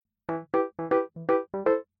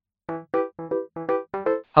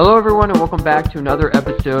Hello everyone and welcome back to another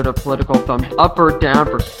episode of Political Thumbs Up or Down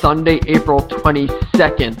for Sunday, April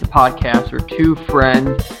 22nd, the podcast where two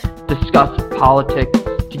friends discuss politics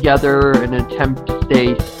together in an attempt to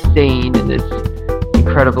stay sane in this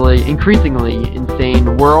increasingly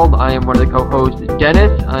insane world. I am one of the co-hosts,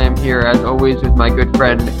 Dennis. I am here as always with my good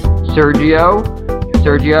friend, Sergio.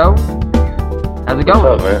 Sergio, how's it going?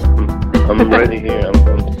 What's up, man? I'm ready here.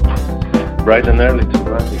 I'm bright and early to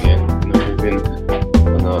run again. We've been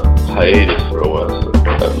on a hiatus for a while, so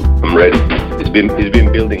I'm ready. It's been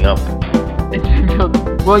building up.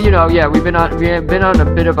 Well, we've been on a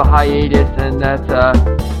bit of a hiatus, and that's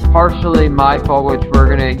partially my fault, which we're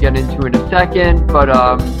gonna get into in a second. But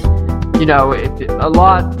a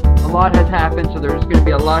lot has happened, so there's gonna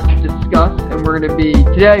be a lot to discuss, and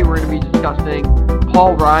today we're gonna be discussing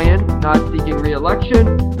Paul Ryan not seeking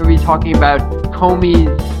re-election. We're gonna be talking about Comey's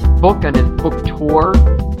book and his book tour,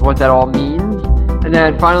 and what that all means. And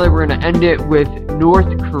then finally, we're going to end it with North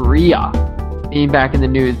Korea being back in the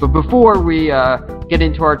news. But before we get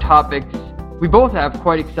into our topics, we both have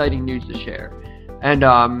quite exciting news to share. And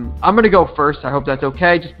I'm going to go first. I hope that's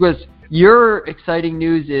okay, just because your exciting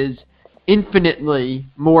news is infinitely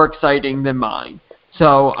more exciting than mine.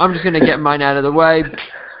 So I'm just going to get mine out of the way.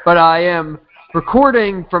 But I am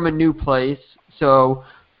recording from a new place, so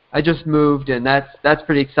I just moved, and that's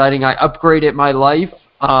pretty exciting. I upgraded my life.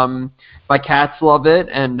 My cats love it,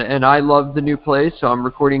 and I love the new place. So I'm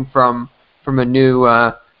recording from a new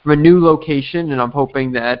location, and I'm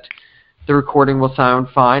hoping that the recording will sound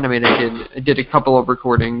fine. I mean, I did a couple of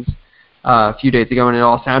recordings a few days ago, and it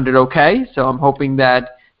all sounded okay. So I'm hoping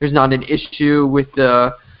that there's not an issue with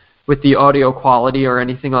the audio quality or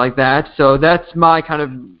anything like that. So that's my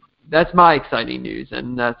exciting news,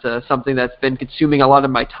 and that's something that's been consuming a lot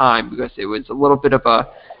of my time, because it was a little bit of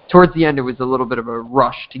towards the end, it was a little bit of a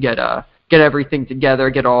rush to get everything together,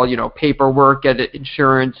 get all, paperwork, get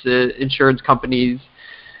insurance companies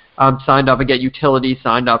signed up, and get utilities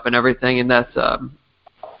signed up and everything. And that's, I'm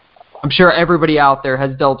sure everybody out there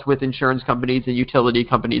has dealt with insurance companies and utility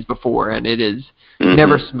companies before, and it is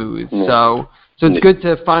never smooth. So it's good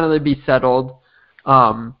to finally be settled.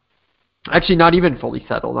 Actually, not even fully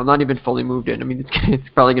settled. I'm not even fully moved in. I mean, it's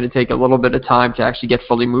probably going to take a little bit of time to actually get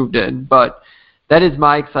fully moved in, but that is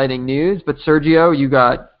my exciting news. But Sergio, you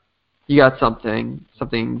got something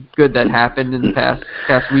good that happened in the past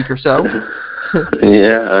week or so.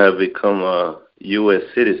 Yeah, I have become a U.S.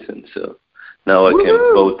 citizen, so now I can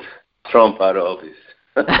vote Trump out of office.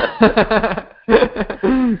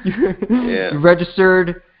 You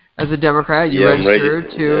registered as a Democrat. You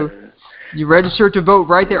registered to vote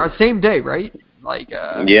right there on the same day, right?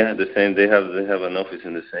 Yeah, the same. They have an office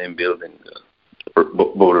in the same building.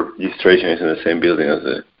 Voter registration is in the same building as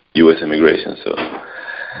the U.S. immigration, so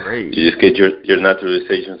great. You just get your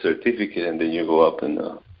naturalization certificate, and then you go up and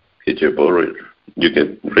get your voter. You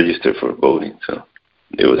get registered for voting. So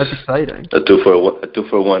that's exciting. A two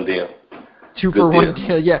for one deal. Two for one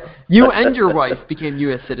deal. Yeah. You and your wife became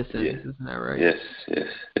U.S. citizens, isn't that right? Yes. Yeah.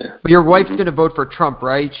 But your wife's going to vote for Trump,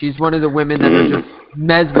 right? She's one of the women that are just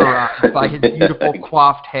mesmerized by his beautiful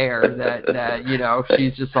coiffed hair. That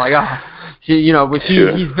she's just like, he's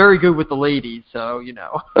very good with the ladies, so Yeah.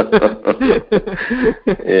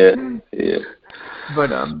 But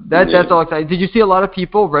that's all exciting. Did you see a lot of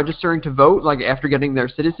people registering to vote, after getting their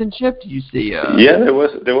citizenship? Did you see? Yeah, there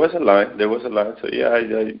was a line. So yeah, I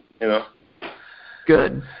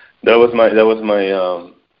Good. That was my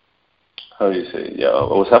how do you say? Yeah,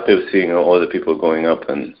 I was happy with seeing all the people going up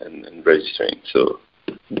and registering. So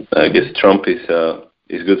I guess Trump is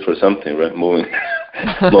good for something, right?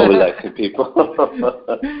 Mobilizing people.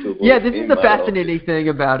 Yeah, this is the fascinating thing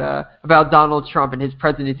about Donald Trump and his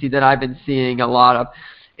presidency that I've been seeing a lot of.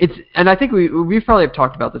 And I think we probably have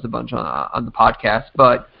talked about this a bunch on the podcast,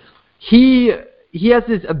 but he has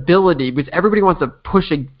this ability, because everybody wants to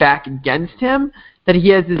push back against him, that he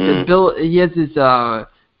has this ability. He has this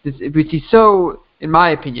because he's so, in my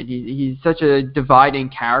opinion, he's such a dividing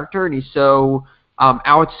character, and he's so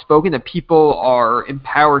outspoken that people are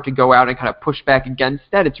empowered to go out and kind of push back against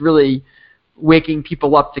that. It's really waking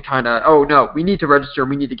people up to kind of, oh no, we need to register,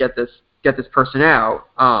 we need to get this person out.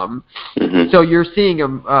 So you're seeing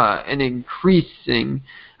an increasing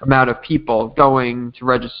amount of people going to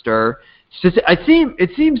register. It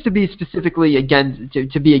seems to be specifically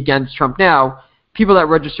against Trump now. People that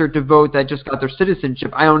registered to vote that just got their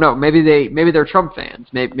citizenship, I don't know. Maybe they're Trump fans.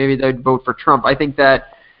 Maybe they'd vote for Trump. I think that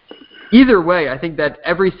either way, I think that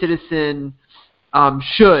every citizen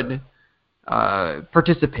should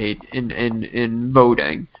participate in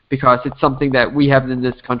voting, because it's something that we have in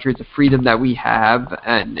this country. It's a freedom that we have,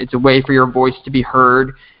 and it's a way for your voice to be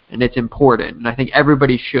heard, and it's important. And I think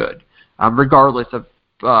everybody should, regardless of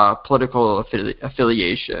political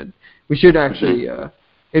affiliation. We should actually,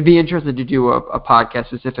 it'd be interesting to do a podcast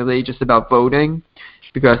specifically just about voting,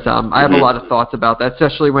 because I have a lot of thoughts about that,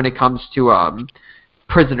 especially when it comes to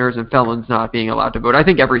prisoners and felons not being allowed to vote. I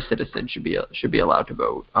think every citizen should be allowed to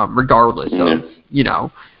vote, regardless of, you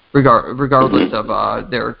know, regardless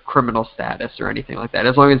of their criminal status or anything like that.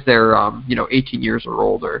 As long as they're 18 years or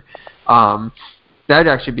older. That'd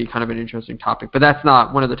actually be kind of an interesting topic, but that's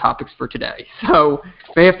not one of the topics for today. So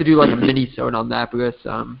may have to do like a mini-sode on that, because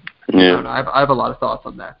I don't know, I have a lot of thoughts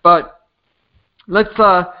on that. But let's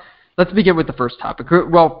begin with the first topic.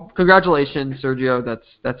 Well, congratulations, Sergio.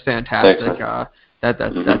 That's fantastic.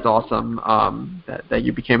 That's awesome. That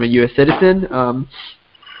you became a U.S. citizen.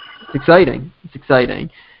 It's exciting.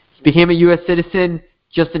 You became a U.S. citizen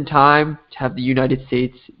just in time to have the United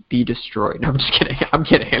States be destroyed. No, I'm just kidding. I'm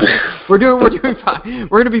kidding. We're doing fine.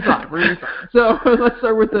 We're gonna be fine. So let's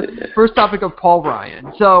start with the first topic of Paul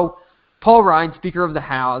Ryan. So Paul Ryan, Speaker of the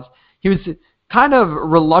House, he was kind of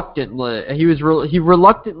reluctantly. He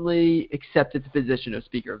reluctantly accepted the position of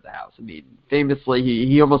Speaker of the House. I mean, famously,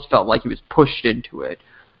 he almost felt like he was pushed into it.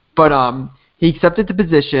 But he accepted the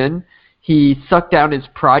position. He sucked down his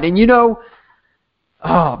pride, and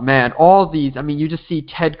oh man, all these. I mean, you just see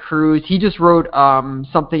Ted Cruz. He just wrote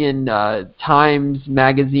something in Times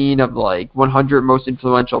magazine of like 100 most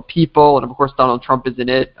influential people, and of course Donald Trump is in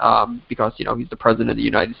it because he's the president of the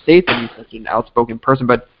United States and he's such an outspoken person.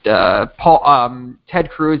 But Ted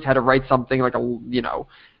Cruz had to write something like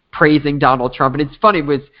praising Donald Trump, and it's funny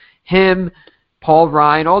with him, Paul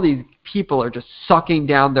Ryan, all these people are just sucking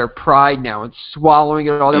down their pride now and swallowing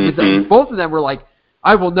it all down. Because both of them were like,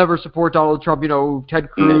 I will never support Donald Trump, Ted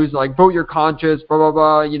Cruz, like, vote your conscience, blah, blah,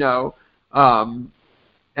 blah,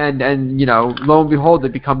 and lo and behold, they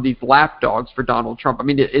become these lapdogs for Donald Trump. I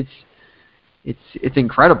mean, it's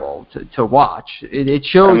incredible to watch. It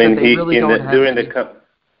shows that they really don't have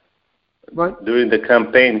during the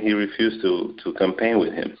campaign, he refused to campaign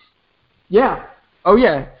with him. Yeah. Oh,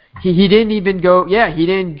 yeah. He didn't even go. Yeah, he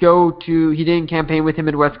didn't campaign with him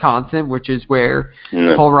in Wisconsin, which is where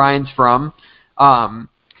Paul Ryan's from.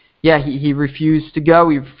 He refused to go.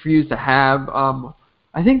 He refused to have.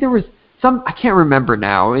 I think there was I can't remember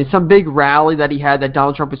now. It's some big rally that he had that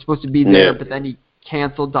Donald Trump was supposed to be there, but then he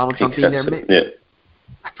canceled Donald Trump being there.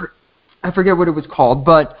 I forget what it was called,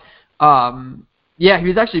 but he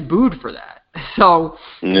was actually booed for that. So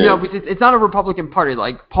it's not a Republican Party.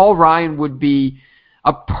 Like Paul Ryan would be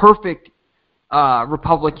a perfect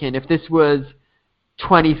Republican if this was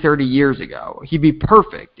 20, 30 years ago. He'd be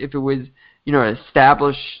perfect if it was an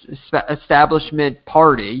establishment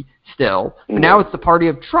party still. But now it's the party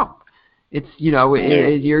of Trump. It's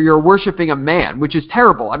you're worshiping a man, which is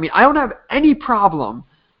terrible. I mean, I don't have any problem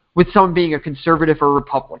with someone being a conservative or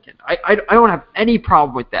Republican. I don't have any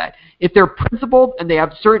problem with that. If they're principled and they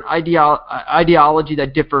have certain ideology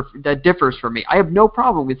that differs from me, I have no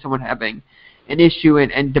problem with someone having an issue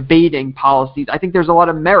and debating policies. I think there's a lot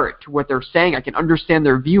of merit to what they're saying. I can understand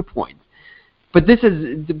their viewpoints. But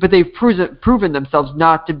they've proven themselves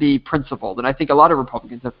not to be principled, and I think a lot of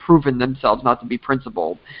Republicans have proven themselves not to be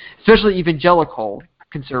principled, especially evangelical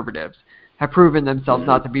conservatives have proven themselves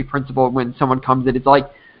not to be principled. When someone comes in, it's like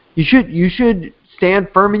you should stand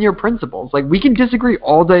firm in your principles. Like, we can disagree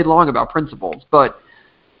all day long about principles, but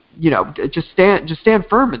just stand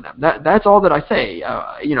firm in them. That's all that I say.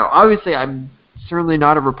 Obviously I'm certainly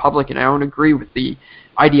not a Republican. I don't agree with the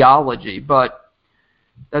ideology, but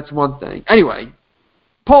that's one thing. Anyway,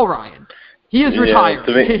 Paul Ryan, he is retired.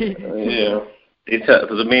 To me, it's a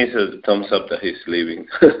thumbs up that he's leaving.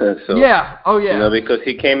 So, because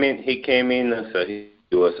he came in as he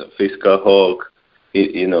was a fiscal hawk.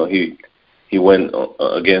 He went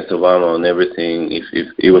against Obama on everything. If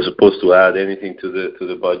he was supposed to add anything to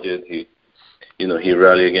the budget, he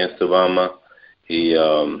rallied against Obama. He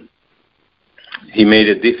made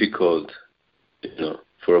it difficult,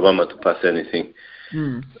 for Obama to pass anything.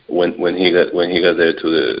 When he got there to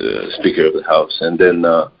the Speaker of the House, and then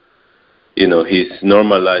he's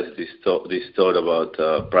normalized this thought about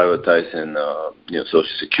privatizing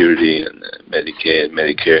Social Security and Medicaid,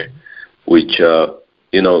 Medicare, which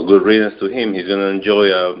good riddance to him. He's going to enjoy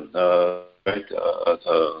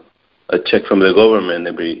a check from the government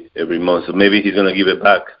every month. So maybe he's going to give it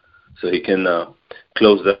back so he can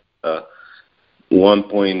close the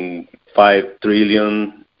 $1.5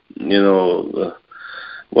 trillion,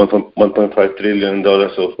 $1.5 trillion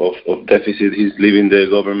of deficit he's leaving the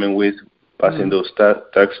government with passing those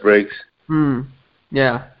tax breaks.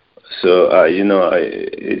 Yeah. So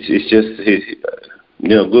it's just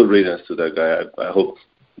good riddance to that guy. I hope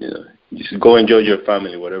just go enjoy your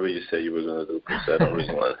family, whatever you said you were going to do. Because I don't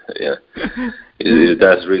really want.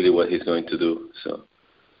 That's really what he's going to do. So.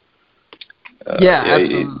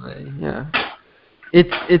 Absolutely. He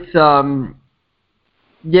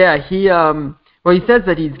says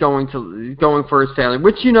that he's going for his family,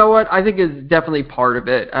 which, you know what, I think is definitely part of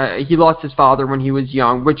it. He lost his father when he was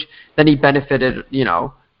young, which then he benefited,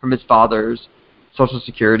 from his father's Social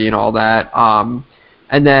Security and all that.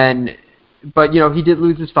 But he did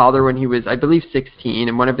lose his father when he was, I believe, 16,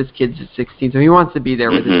 and one of his kids is 16, so he wants to be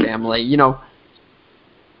there with his family.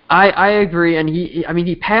 I agree, and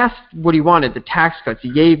he passed what he wanted, the tax cuts.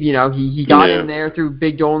 He gave, he got in there through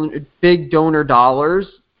big donor dollars,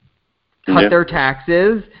 cut their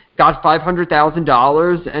taxes, got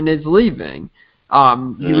 $500,000, and is leaving.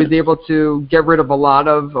 He was able to get rid of a lot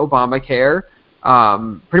of Obamacare,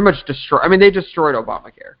 pretty much they destroyed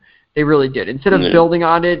Obamacare. They really did. Instead of building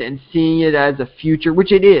on it and seeing it as a future,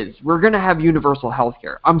 which it is, we're going to have universal health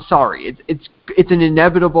care. I'm sorry. It's an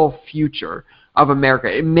inevitable future of America.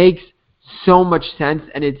 It makes so much sense,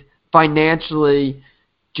 and it's financially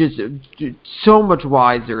just so much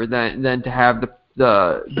wiser than to have to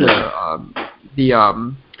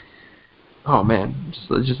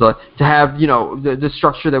have the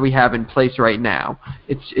structure that we have in place right now.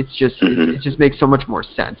 It just makes so much more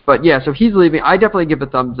sense. But so he's leaving. I definitely give a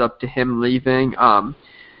thumbs up to him leaving.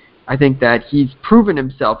 I think that he's proven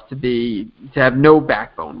himself to have no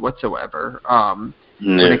backbone whatsoever.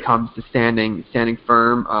 When it comes to standing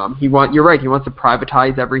firm. You're right, he wants to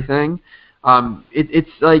privatize everything. It's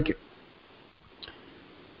like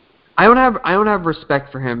I don't have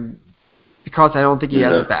respect for him because I don't think he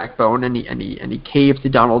has a backbone, and he caved to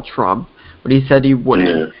Donald Trump when he said he wouldn't.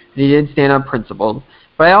 And he didn't stand on principle.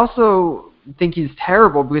 But I also think he's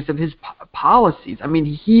terrible because of his policies.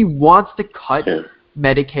 He wants to cut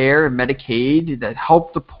Medicare and Medicaid that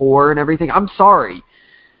help the poor and everything. I'm sorry.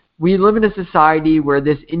 We live in a society where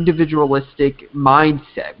this individualistic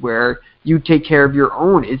mindset, where you take care of your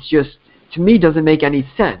own, it's just, to me, doesn't make any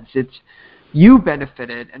sense. It's you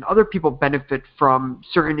benefited and other people benefit from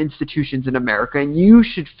certain institutions in America, and you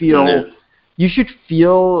should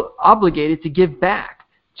feel obligated to give back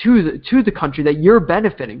to the country that you're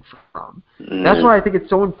benefiting from. That's why I think it's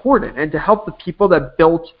so important, and to help the people that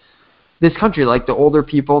built this country, like the older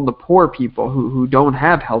people and the poor people who don't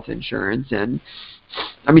have health insurance. And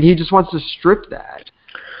he just wants to strip that.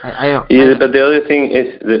 But the other thing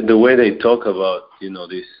is the way they talk about,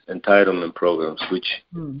 these entitlement programs, which,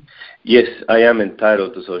 yes, I am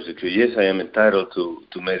entitled to Social Security. Yes, I am entitled to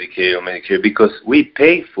Medicaid or Medicare because we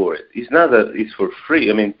pay for it. It's not that it's for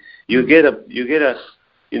free. You get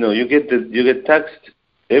taxed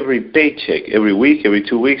every paycheck, every week, every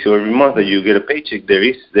 2 weeks, or every month that you get a paycheck. There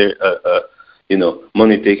is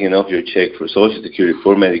money taken off your check for Social Security,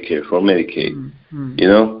 for Medicare, for Medicaid. And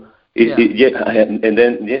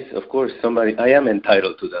then, yes, of course, I am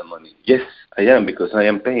entitled to that money. Yes, I am, because I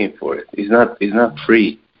am paying for it. It's not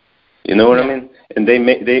free. You know what I mean? And they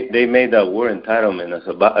made that word entitlement as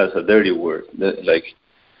a dirty word. Like,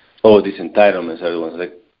 these entitlements are the ones.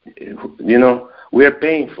 Like, we are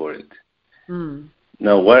paying for it.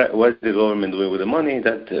 Now, what's the government doing with the money?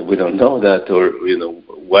 That we don't know that, or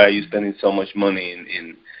why are you spending so much money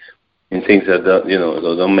in things that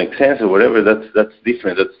don't make sense or whatever? That's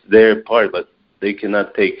different. That's their part, but they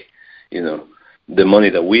cannot take the money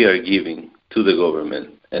that we are giving to the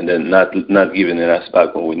government and then not giving it us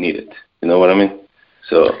back when we need it. You know what I mean?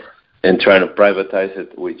 So, and trying to privatize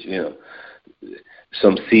it, which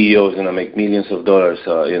some CEO is gonna make millions of dollars,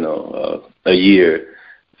 a year.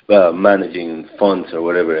 Managing funds or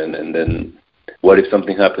whatever, and then what if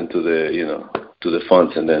something happened to the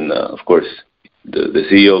funds, and then of course the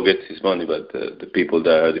CEO gets his money, but the people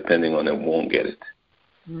that are depending on it won't get it.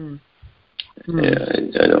 Yeah,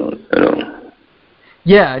 I don't.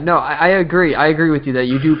 Yeah, no, I agree. I agree with you that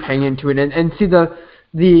you do pay into it, and see the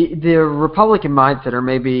Republican mindset, or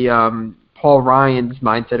maybe Paul Ryan's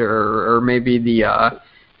mindset, or maybe the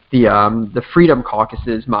Freedom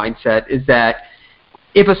Caucus's mindset is that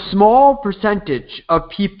if a small percentage of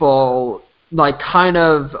people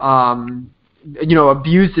abuse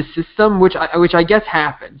the system, which I guess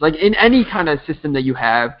happens, like in any kind of system that you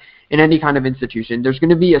have, in any kind of institution, there's going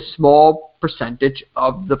to be a small percentage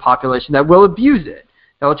of the population that will abuse it.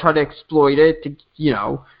 They'll try to exploit it to,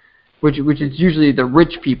 which is usually the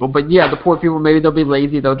rich people. But yeah, the poor people, maybe they'll be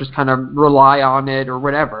lazy. They'll just kind of rely on it or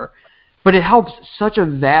whatever. But it helps such a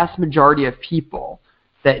vast majority of people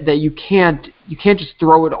that you can't just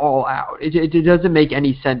throw it all out. It doesn't make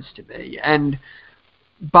any sense to me. And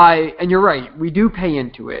you're right, we do pay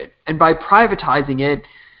into it. And by privatizing it,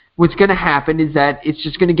 what's going to happen is that it's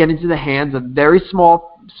just going to get into the hands of a very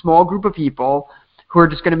small group of people who are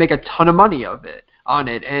just going to make a ton of money on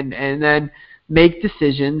it, and then make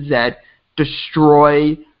decisions that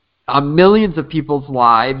destroy millions of people's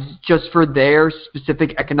lives just for their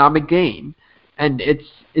specific economic gain. And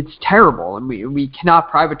it's terrible, and we cannot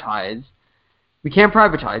privatize. We can't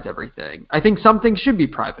privatize everything. I think some things should be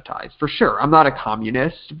privatized for sure. I'm not a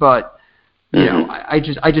communist, but you know, I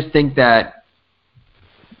just think that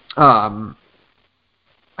I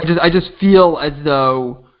just feel as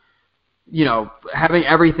though, you know, having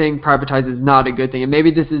everything privatized is not a good thing. And maybe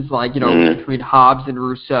this is like, you know, between Hobbes and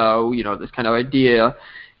Rousseau, you know, this kind of idea: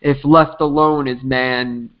 if left alone, is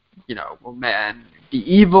man, you know, will man be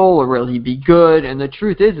evil or will he be good? And the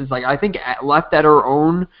truth is like, I think left at our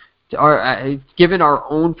own, given our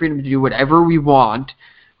own freedom to do whatever we want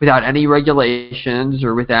without any regulations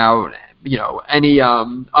or without, you know, any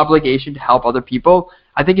obligation to help other people,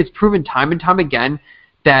 I think it's proven time and time again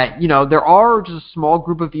that, you know, there are just a small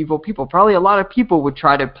group of evil people. Probably a lot of people would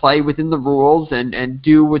try to play within the rules and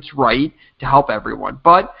do what's right to help everyone.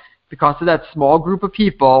 But because of that small group of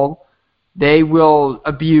people, they will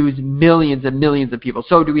abuse millions and millions of people.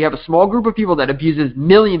 So do we have a small group of people that abuses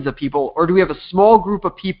millions of people, or do we have a small group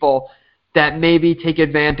of people that maybe take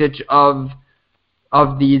advantage of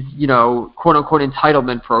these, you know, quote unquote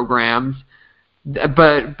entitlement programs,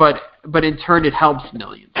 but in turn it helps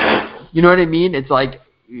millions of people? You know what I mean? It's like,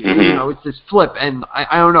 you know, it's this flip, and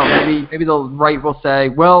I don't know, maybe the right will say,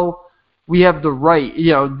 well, we have the right,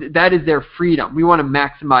 you know, that is their freedom. We want to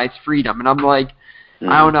maximize freedom. And I'm like,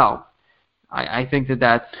 I don't know. I think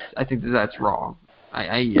that's wrong.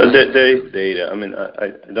 But there is data. I mean,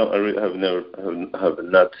 I have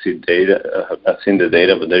not seen data. I have not seen the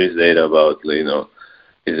data, but there is data about, you know,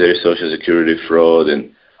 is there Social Security fraud,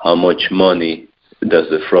 and how much money does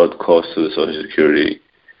the fraud cost to the Social Security,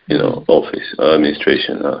 you know, office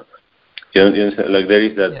administration? You understand? Like, there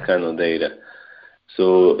is that kind of data.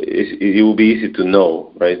 So it will be easy to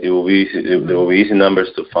know, right? There will be easy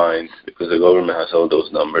numbers to find because the government has all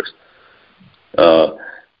those numbers.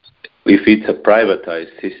 If it's a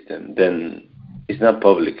privatized system, then it's not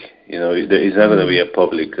public. You know, it's not going to be a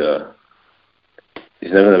public.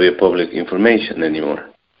 It's not going to be a public information anymore.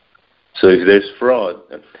 So if there's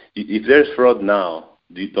fraud now,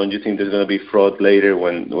 don't you think there's going to be fraud later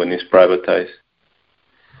when it's privatized?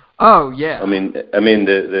 Oh yeah. I mean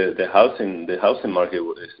the housing market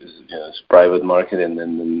is, you know, it's private market, and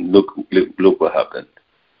then look what happened.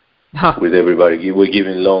 With everybody, we're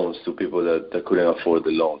giving loans to people that couldn't afford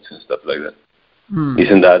the loans and stuff like that.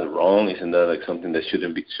 Isn't that wrong? Isn't that like something that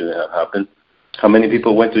shouldn't have happened? How many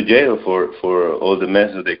people went to jail for all the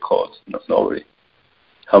mess that they caused? Nobody.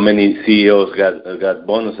 How many CEOs got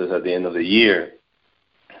bonuses at the end of the year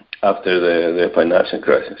after the financial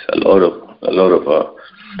crisis? A lot of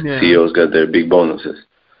CEOs got their big bonuses.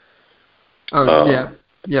 Oh yeah,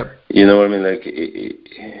 yep. You know what I mean? Like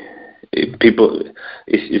people,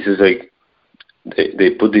 it's just like they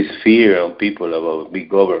put this fear on people about big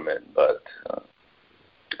government, but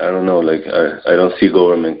I don't know. Like I don't see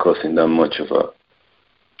government causing that much of a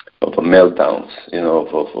meltdowns, you know,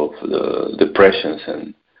 of the depressions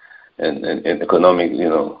and economic, you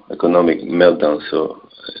know, economic meltdowns. So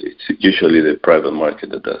it's usually the private market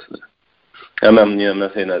that does that. I'm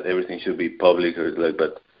not saying that everything should be public or like,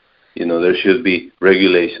 but you know, there should be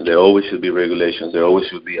regulation. There always should be regulations. There always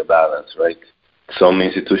should be a balance, right? Some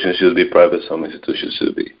institutions should be private. Some institutions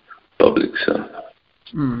should be public. So,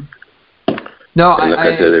 no, and like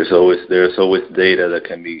I said, there's always data that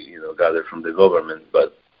can be, you know, gathered from the government,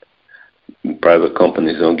 but private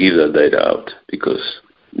companies don't give that data out because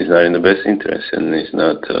it's not in the best interest and it's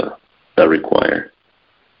not required.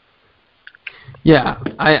 Yeah,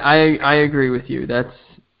 I agree with you. That's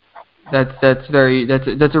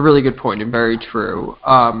a really good point and very true.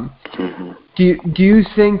 Do you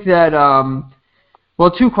think that well,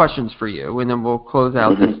 two questions for you, and then we'll close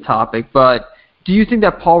out this topic. But do you think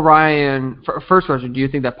that Paul Ryan? First question: do you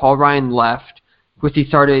think that Paul Ryan left because he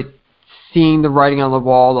started seeing the writing on the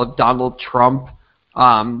wall of Donald Trump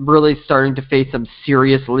really starting to face some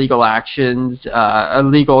serious legal actions,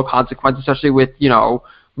 legal consequences, especially with, you know,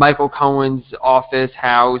 Michael Cohen's office,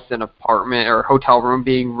 house, and apartment or hotel room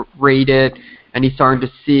being raided, and he's starting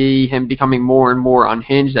to see him becoming more and more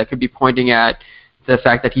unhinged? That could be pointing at the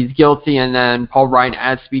fact that he's guilty, and then Paul Ryan,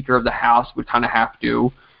 as Speaker of the House, would kind of have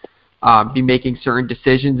to be making certain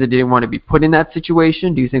decisions and didn't want to be put in that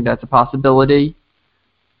situation. Do you think that's a possibility?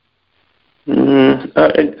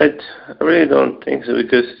 I really don't think so,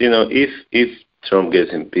 because if Trump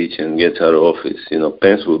gets impeached and gets out of office,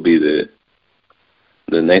 Pence will be the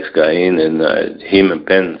next guy in, and him and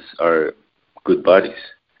Pence are good buddies.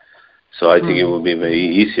 So I think it will be very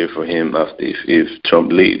easier for him after if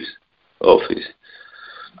Trump leaves office.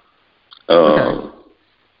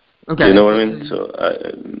 Okay. You know what I mean? So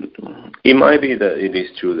it might be that it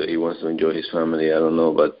is true that he wants to enjoy his family. I don't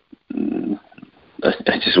know, but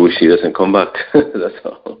I just wish he doesn't come back. That's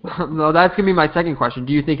all. No, that's gonna be my second question.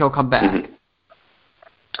 Do you think he'll come back?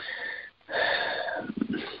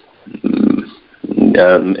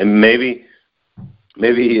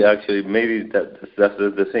 Maybe that's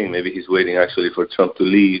the thing. Maybe he's waiting actually for Trump to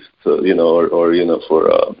leave. So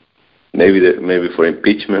for maybe for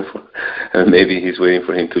impeachment, and maybe he's waiting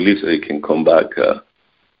for him to leave so he can come back,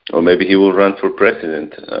 or maybe he will run for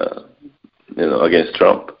president, against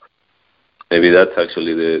Trump. Maybe that's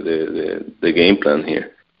actually the game plan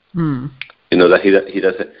here.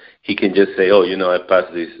 That he can just say, I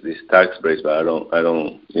passed this tax breaks, but I don't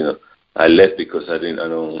I left because I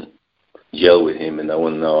don't gel with him, and I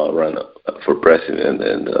want to now run for president,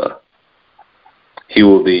 and he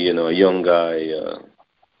will be a young guy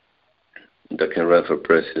that can run for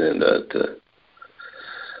president, that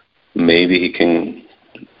maybe he can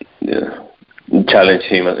challenge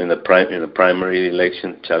him in the primary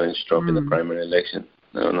election, challenge Trump in the primary election.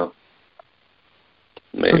 I don't know.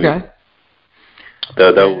 Maybe. Okay.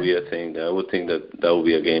 That would be a thing. I would think that would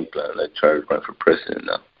be a game plan. I try to run for president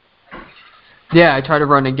now. Yeah, I try to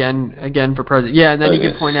run again for president. Yeah, and then you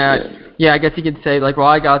can point out. Yeah, I guess you could say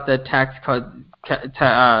I got the tax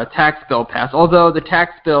bill passed. Although the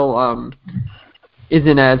tax bill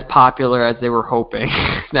isn't as popular as they were hoping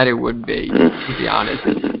that it would be. To be honest,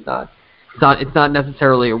 it's not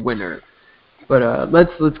necessarily a winner. But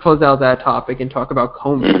let's close out that topic and talk about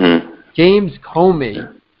Comey. James Comey,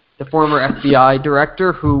 the former FBI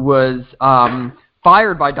director who was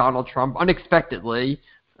fired by Donald Trump unexpectedly,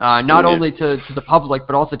 not only to the public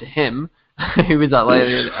but also to him. He was at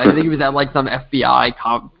I think he was at some FBI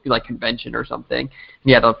convention or something.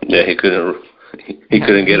 He couldn't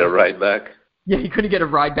get a ride back. Yeah, he couldn't get a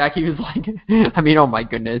ride back. He was like, oh my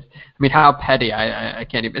goodness. How petty. I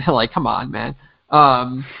can't even, come on, man.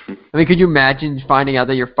 Could you imagine finding out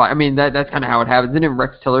that you're fired? That's kind of how it happens. Isn't it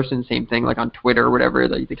Rex Tillerson, same thing, on Twitter or whatever,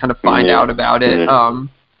 that they kind of find out about it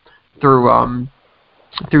through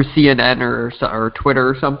CNN or Twitter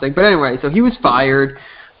or something. But anyway, so he was fired.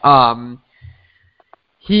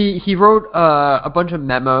 He wrote a bunch of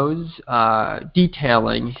memos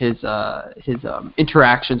detailing his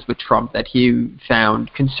interactions with Trump that he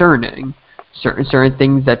found concerning. Certain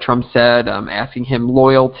things that Trump said, asking him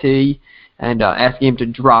loyalty and asking him to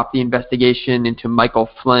drop the investigation into Michael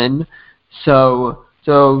Flynn. So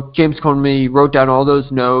James Comey wrote down all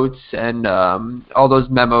those notes and all those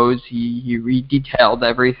memos. He redetailed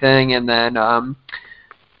everything, and then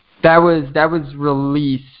that was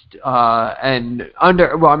released. And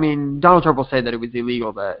Donald Trump will say that it was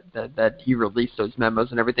illegal that he released those memos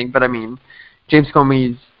and everything. But James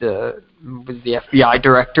Comey was the FBI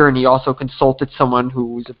director, and he also consulted someone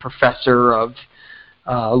who was a professor of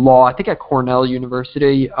law, I think at Cornell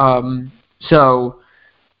University. So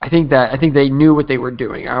I think they knew what they were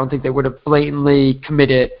doing. I don't think they would have blatantly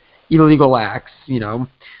committed illegal acts.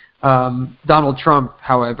 Donald Trump,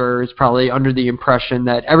 however, is probably under the impression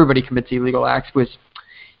that everybody commits illegal acts, which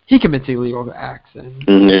he commits illegal acts, and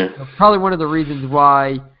probably one of the reasons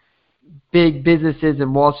why big businesses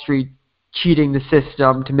in Wall Street cheating the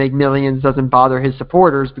system to make millions doesn't bother his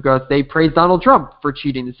supporters, because they praise Donald Trump for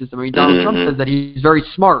cheating the system. Donald Trump says that he's very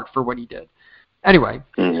smart for what he did. Anyway,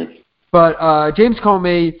 but James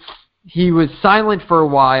Comey, he was silent for a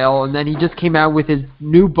while, and then he just came out with his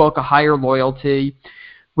new book, A Higher Loyalty,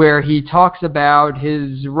 where he talks about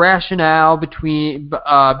his rationale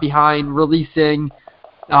behind releasing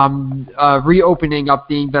reopening up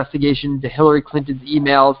the investigation into Hillary Clinton's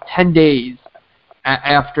emails 10 days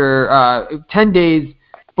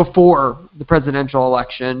before the presidential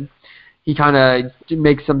election. He kind of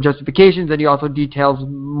makes some justifications, and he also details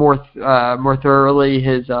more thoroughly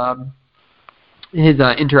his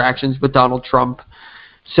interactions with Donald Trump.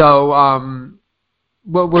 So,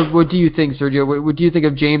 what do you think, Sergio? What do you think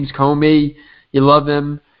of James Comey? You love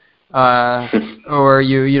him? Or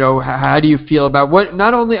how do you feel about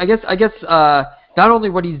not only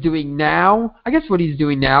what he's doing now,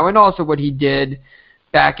 and also what he did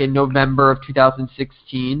back in November of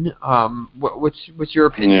 2016. What's your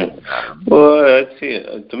opinion? Well, I see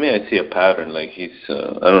a pattern. He's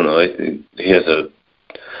I don't know. He has a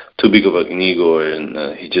too big of an ego,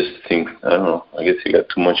 and he just thinks, I don't know, I guess he got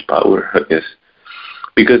too much power, I guess.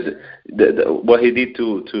 Because what he did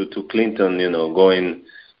to Clinton,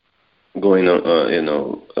 going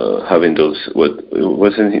on, having those,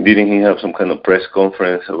 didn't he have some kind of press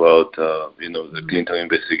conference about, the Clinton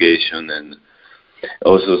investigation, and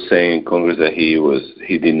also saying in Congress that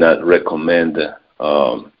he did not recommend,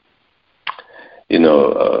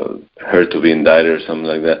 her to be indicted or something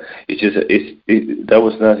like that. That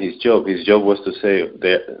was not his job. His job was to say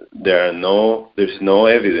there's no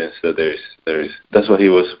evidence that there is. That's what he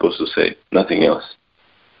was supposed to say. Nothing else.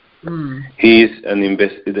 He is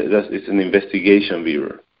it's an investigation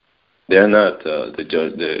bureau. They are not the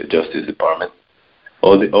Justice Department.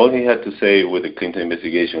 All he had to say with the Clinton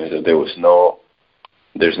investigation is that there's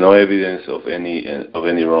no evidence of any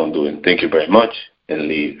wrongdoing. Thank you very much, and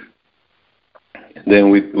leave. Then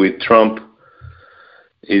with Trump,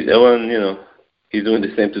 he's doing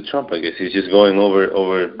the same to Trump. I guess he's just going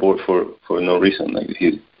overboard for no reason. Like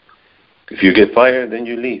if you get fired, then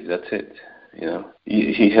you leave. That's it.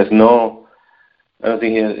 He has no. I don't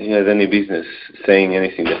think he has any business saying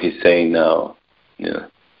anything that he's saying now.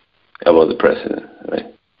 About the president,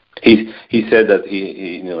 right? He said that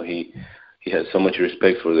he has so much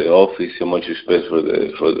respect for the office, so much respect for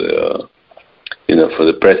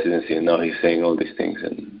the presidency, and now he's saying all these things,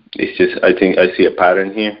 and it's just, I think I see a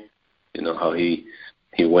pattern here, how he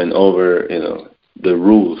went over, the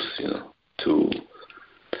rules, to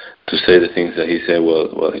say the things that he said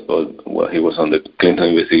while he was on the Clinton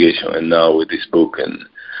investigation, and now with this book, and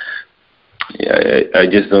I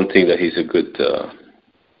just don't think that he's a good,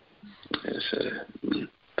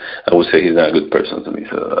 I would say he's not a good person to me,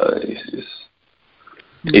 so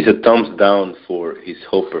it's a thumbs down for his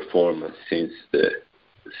whole performance since the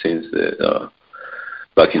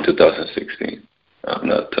back in 2016. I'm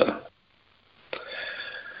not.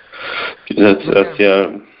 That's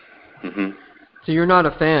yeah. Mm-hmm. So you're not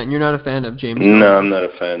a fan. You're not a fan of James. No, I'm not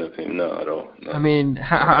a fan of him. No, at all. No. I mean,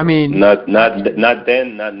 not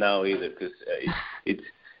then, not now either. Because it's.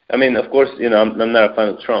 I mean, of course, I'm not a fan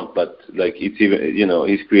of Trump, but like it's even,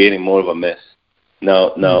 he's creating more of a mess.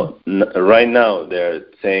 Now, right now, they're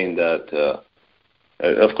saying that,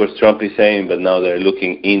 of course, Trump is saying, but now they're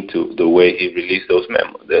looking into the way he released those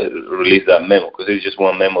memos. Released that memo, because it's just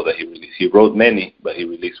one memo that he released. He wrote many, but he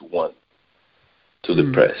released one to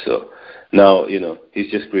the press. So now,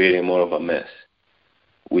 he's just creating more of a mess,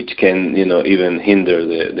 which can, even hinder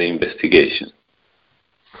the investigation.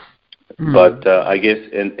 But I guess,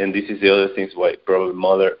 and this is the other things why probably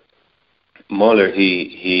Mueller,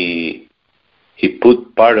 he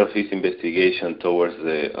put part of his investigation towards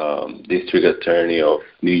the district attorney of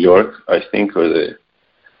New York, I think,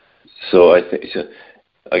 so I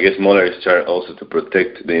guess Mueller is trying also to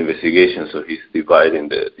protect the investigation, so he's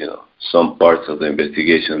dividing some parts of the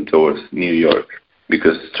investigation towards New York,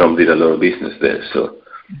 because Trump did a lot of business there. So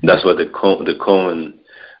that's what the Cohen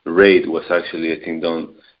raid was actually, I think,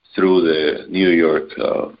 done through the New York,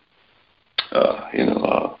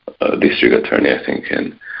 district attorney, I think,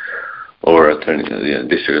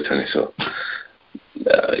 district attorney. So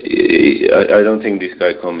I don't think this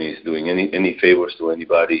guy Comey is doing any favors to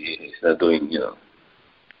anybody. He's not doing,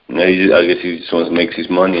 I guess he just wants to make his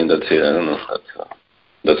money, and that's it. I don't know.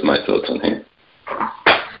 That's my thoughts on him.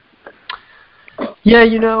 Yeah,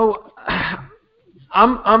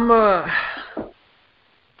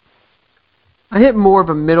 I hit more of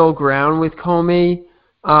a middle ground with Comey.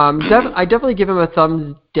 I definitely give him a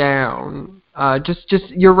thumbs down. Just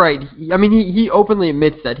you're right. I mean, he openly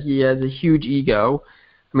admits that he has a huge ego.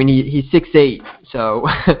 I mean, he's 6'8", so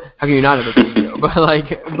how can you not have a big ego? But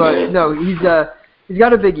no, he's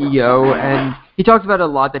got a big ego, and he talks about it a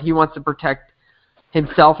lot, that he wants to protect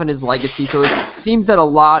himself and his legacy. So it seems that a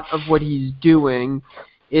lot of what he's doing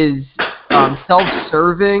is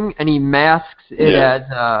self-serving, and he masks it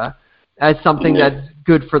as something that's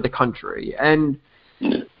good for the country, and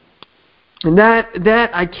that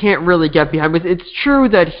I can't really get behind. But it's true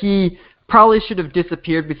that he probably should have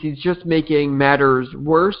disappeared, because he's just making matters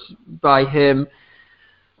worse by him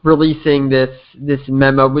releasing this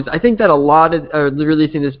memo. I think that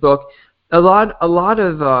releasing this book, I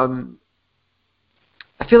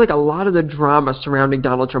feel like a lot of the drama surrounding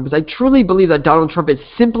Donald Trump is, I truly believe that Donald Trump is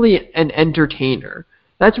simply an entertainer.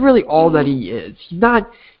 That's really all that he is. He's not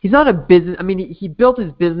a business. I mean, he built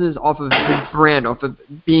his business off of his brand, off of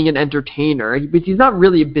being an entertainer. But he's not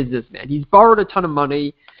really a businessman. He's borrowed a ton of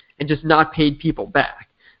money and just not paid people back.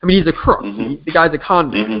 I mean, he's a crook. The guy's a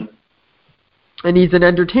con man. And he's an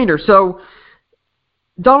entertainer. So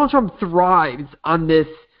Donald Trump thrives on this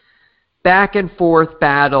back and forth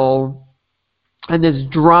battle this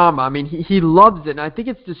drama. I mean, he loves it, and I think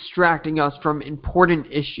it's distracting us from important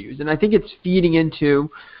issues, and I think it's feeding into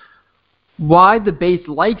why the base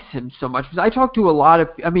likes him so much. Because I talk to a lot of,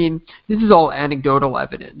 I mean, this is all anecdotal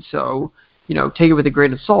evidence, so, you know, take it with a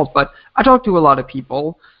grain of salt, but I talk to a lot of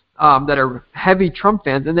people that are heavy Trump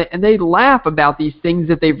fans, and they laugh about these things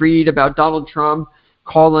that they read about Donald Trump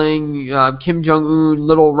calling Kim Jong-un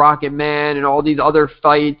Little Rocket Man and all these other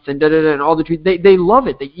fights and and all the tweets. They love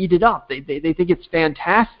it. They eat it up. They think it's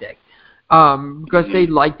fantastic because they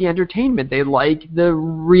like the entertainment. They like the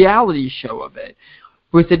reality show of it,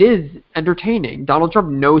 which it is entertaining. Donald Trump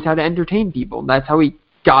knows how to entertain people. That's how he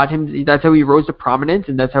got him. That's how he rose to prominence,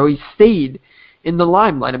 and that's how he stayed in the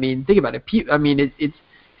limelight. I mean, think about it. I mean, it's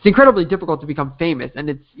incredibly difficult to become famous, and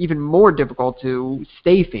it's even more difficult to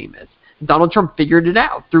stay famous. Donald Trump figured it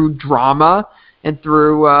out through drama and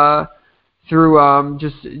through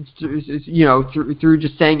just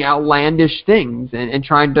saying outlandish things and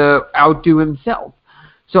trying to outdo himself.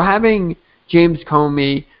 So having James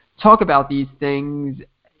Comey talk about these things,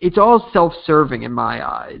 it's all self-serving in my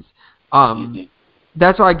eyes.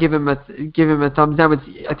 That's why I give him a thumbs down.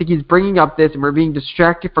 I think he's bringing up this, and we're being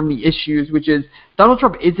distracted from the issues, which is Donald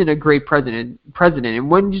Trump isn't a great president.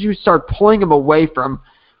 And when did you start pulling him away from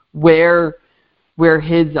where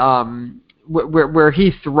he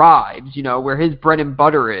thrives, you know, where his bread and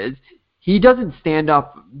butter is? He doesn't stand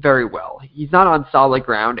up very well. He's not on solid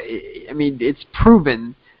ground. I mean, it's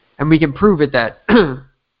proven, and we can prove it, that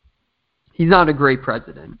he's not a great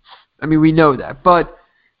president. I mean, we know that. But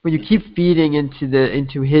when you keep feeding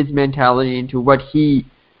into his mentality, into what he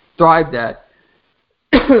thrived at,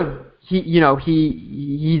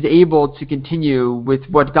 he's able to continue with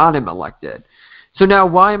what got him elected. So now,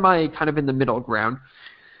 why am I kind of in the middle ground?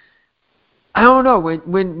 I don't know.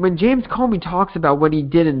 When James Comey talks about what he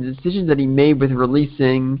did and the decisions that he made with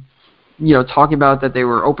releasing, you know, talking about that they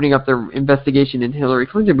were opening up their investigation in Hillary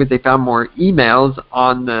Clinton because they found more emails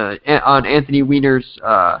on Anthony Weiner's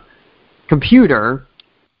computer.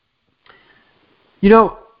 You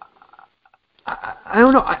know, I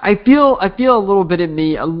don't know. I feel a little bit in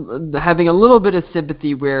me having a little bit of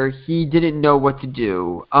sympathy where he didn't know what to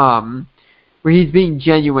do. Where he's being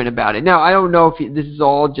genuine about it. Now, I don't know if this is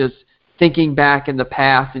all just thinking back in the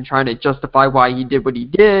past and trying to justify why he did what he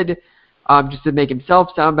did, just to make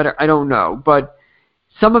himself sound better. I don't know. But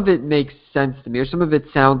some of it makes sense to me, or some of it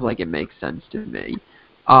sounds like it makes sense to me.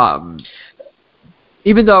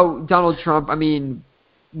 Even though Donald Trump, I mean,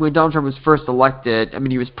 when Donald Trump was first elected, I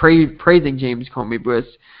mean, he was praising James Comey because,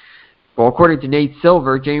 well, according to Nate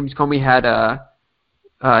Silver, James Comey had a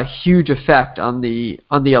huge effect on the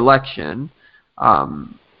election.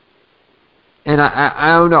 And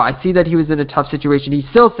I don't know. I see that he was in a tough situation. He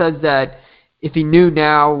still says that if he knew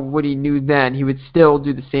now what he knew then, he would still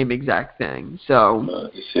do the same exact thing. So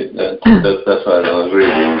you see, that's why I don't agree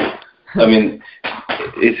with you. I mean,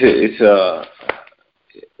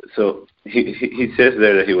 so he says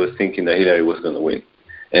there that he was thinking that Hillary was going to win,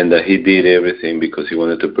 and that he did everything because he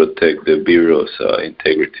wanted to protect the Bureau's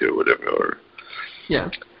integrity or whatever. Yeah.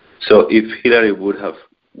 So if Hillary would have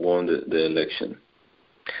won the election,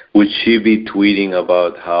 would she be tweeting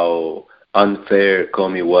about how unfair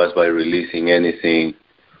Comey was by releasing anything?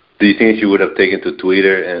 Do you think she would have taken to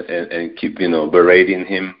Twitter and keep, you know, berating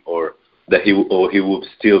him, or that he would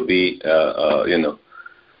still be,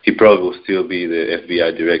 he probably would still be the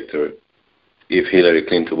FBI director if Hillary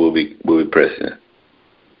Clinton will be president?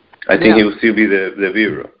 I think he would still be the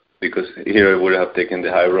Bureau, because Hillary would have taken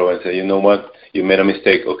the high road and said, you know what, you made a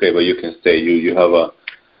mistake, okay, but you can stay. You have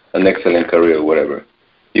an excellent career, or whatever.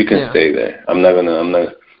 You can stay there. Who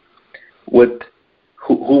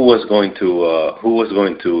was going to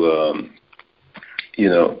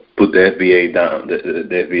put the FBI down? The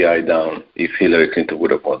FBI down if Hillary Clinton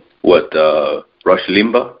would have won? Rush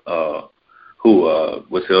Limbaugh? Who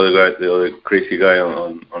was the other guy? The other crazy guy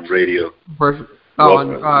on radio?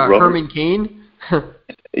 Herman Cain.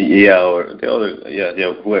 Yeah, or the other. Yeah.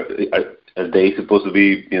 Are they supposed to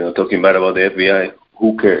be, talking bad about the FBI?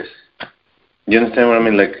 Who cares? You understand what I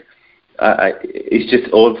mean? Like, it's just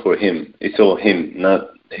all for him. It's all him.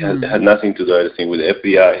 It had nothing to do anything with the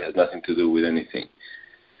FBI. It has nothing to do with anything.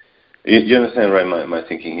 You understand, right? My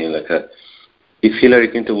thinking here, like that. If Hillary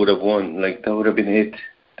Clinton would have won, like, that would have been it.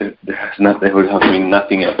 There would have been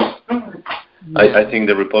nothing else. I think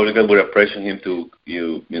the Republicans would have pressured him to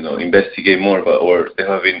investigate more, or they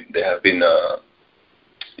have been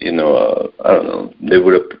I don't know. They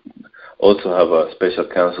would have also have a special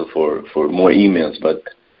counsel for more emails, but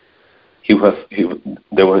there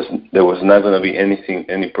was not going to be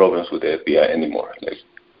any problems with the FBI anymore. Like,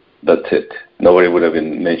 that's it. Nobody would have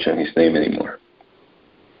been mentioning his name anymore.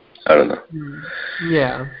 I don't know.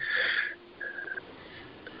 Yeah.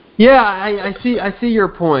 Yeah, I see your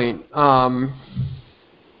point. I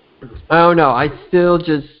don't know. I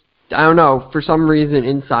don't know. For some reason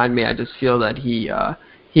inside me, I just feel that he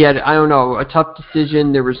had, I don't know, a tough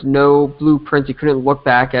decision. There was no blueprints. He couldn't look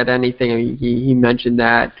back at anything. I mean, he mentioned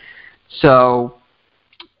that. So,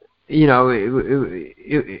 you know,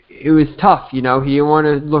 it was tough. You know, he didn't want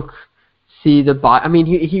to see the. I mean,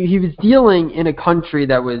 he was dealing in a country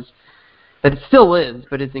that it still is,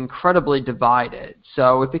 but it's incredibly divided.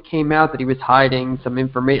 So if it came out that he was hiding some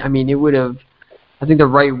information, I mean, it would have. I think the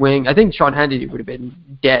right wing. I think Sean Hannity would have been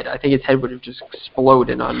dead. I think his head would have just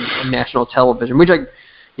exploded on national television, which I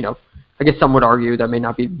guess some would argue that may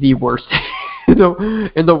not be the worst in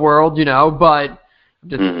the world, you know. But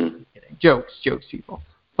just kidding. Jokes, people.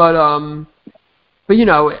 But you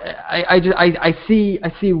know, I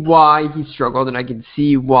see why he struggled, and I can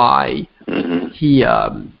see why he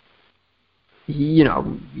you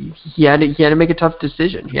know, he had to make a tough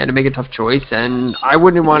decision. He had to make a tough choice, and I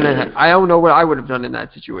wouldn't want to. I don't know what I would have done in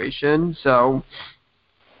that situation. So,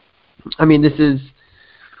 I mean, this is.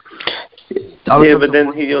 Yeah, but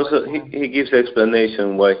then he also he gives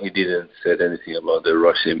explanation why he didn't say anything about the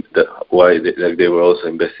Russian, why they were also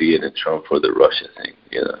investigating Trump for the Russia thing.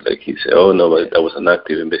 You know, like he said, oh no, but that was an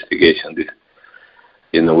active investigation.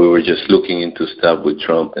 You know, we were just looking into stuff with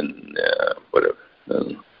Trump and whatever.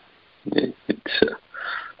 It's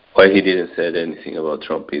why he didn't say anything about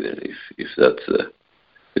Trump either. If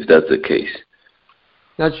that's the case.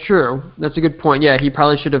 That's true. That's a good point. Yeah, he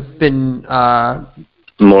probably should have been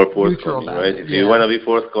more forthcoming, right? If you want to be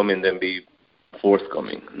forthcoming, then be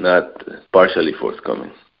forthcoming, not partially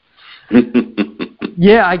forthcoming.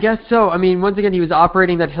 Yeah, I guess so. I mean, once again, he was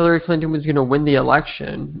operating that Hillary Clinton was going to win the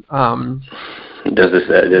election. And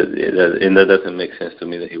that doesn't make sense to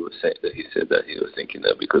me that he said that he was thinking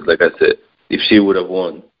that, because, like I said, if she would have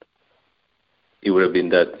won, he would have been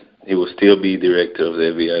that. He would still be director of the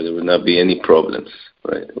FBI. There would not be any problems,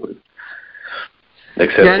 right?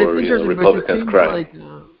 Except for Republicans crying. Like,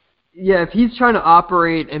 if he's trying to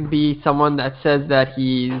operate and be someone that says that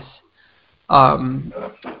he's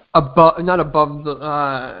not above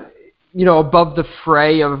the above the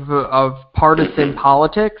fray of partisan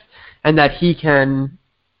politics, and that he can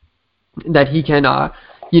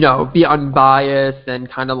be unbiased and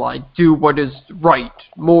kind of like do what is right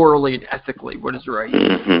morally and ethically, what is right,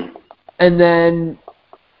 and then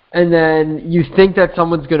you think that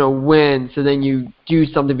someone's going to win, so then you do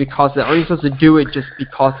something because of that. Are you supposed to do it just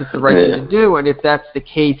because it's the right thing to do? And if that's the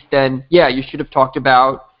case, then, you should have talked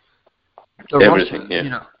about the Russians,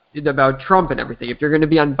 about Trump and everything. If you're going to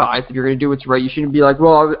be unbiased, if you're going to do what's right, you shouldn't be like,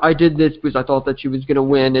 well, I did this because I thought that she was going to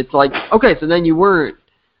win. It's like, okay, so then you weren't.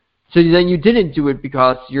 So then you didn't do it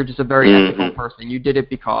because you're just a very ethical person. You did it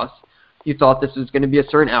because you thought this was going to be a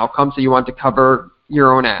certain outcome, so you wanted to cover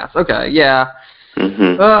your own ass. Okay, yeah.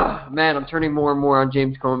 Man, I'm turning more and more on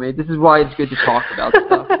James Comey. This is why it's good to talk about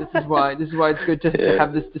stuff. This is why it's good to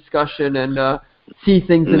have this discussion and see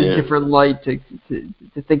things in a different light, to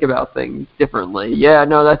think about things differently. Yeah,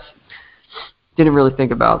 no, didn't really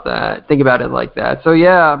think about it like that. So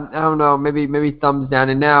yeah, I don't know, maybe thumbs down.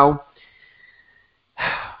 And now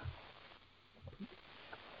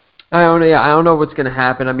I don't know what's going to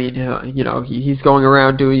happen. I mean, he's going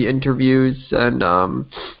around doing interviews and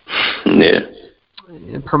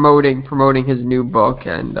promoting his new book,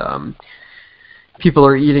 and people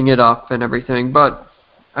are eating it up and everything. But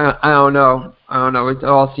I don't know. It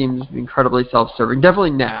all seems incredibly self-serving.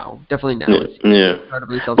 Definitely now. It's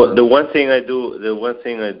incredibly self-serving. But the one thing I do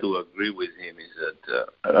agree with him is that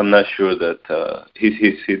I'm not sure that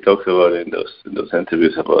he talks about in those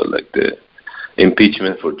interviews about like the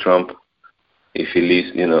impeachment for Trump, if he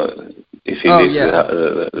leaves, the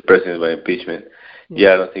president by impeachment.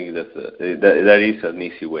 Yeah, I don't think that is an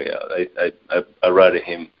easy way out. I'd rather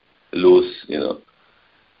him lose, be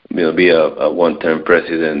a one-term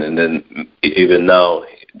president, and then even now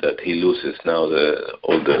that he loses now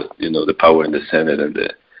the power in the Senate and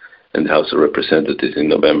the House of Representatives in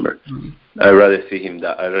November. I'd rather see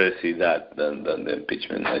that than the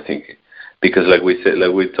impeachment. I think because like we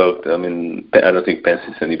talked. I mean, I don't think Pence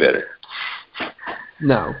is any better.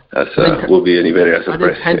 No. Will be any better as a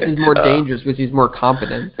president. I think Pence is more dangerous because he's more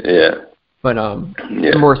competent. Yeah. But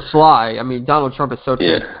more sly. I mean, Donald Trump is so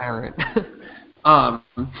transparent. But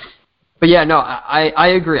yeah, no, I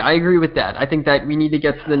agree. I agree with that. I think that we need to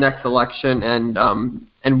get to the next election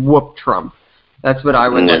and whoop Trump. That's what I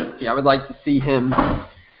would like to see. I would like to see him,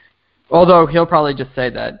 although he'll probably just say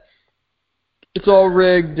that it's all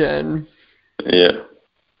rigged and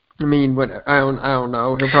I mean, what I don't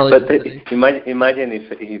know. He'll probably. But imagine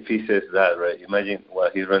if he says that, right? Imagine while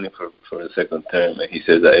he's running for the second term and he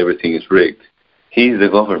says that everything is rigged. He's the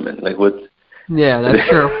government. Like what? Yeah, that's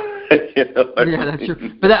true. That's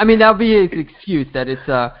true. But that'll be his excuse that it's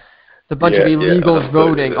a bunch of illegals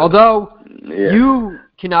voting. Although you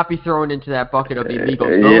cannot be thrown into that bucket of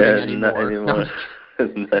illegals voting anymore.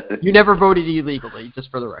 You never voted illegally, just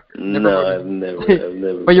for the record. I've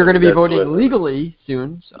never. But you're going to be voting legally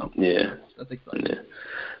soon, so. Yeah. That's exciting. Yeah.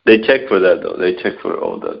 They check for that, though. They check for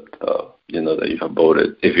all that, that you have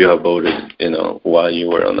voted. If you have voted, while you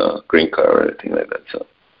were on a green card or anything like that, so.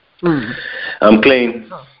 I'm clean.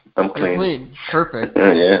 I'm clean. Perfect.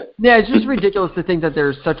 Yeah. Yeah, it's just ridiculous to think that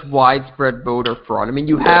there's such widespread voter fraud. I mean,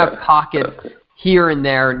 you have pockets here and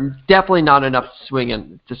there, and definitely not enough to swing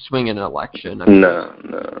an election. I mean, no.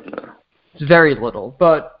 It's very little.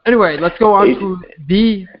 But anyway, let's go on to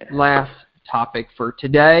the last topic for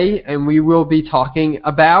today, and we will be talking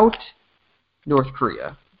about North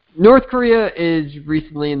Korea. North Korea is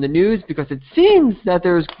recently in the news because it seems that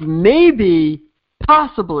there's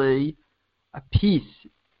possibly a peace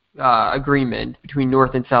agreement between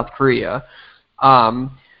North and South Korea.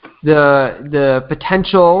 The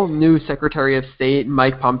potential new Secretary of State,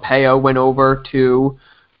 Mike Pompeo, went over to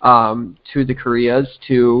the Koreas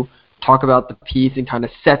to talk about the peace and kind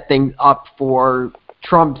of set things up for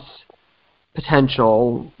Trump's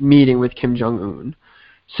potential meeting with Kim Jong-un.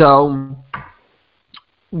 So,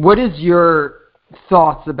 what is your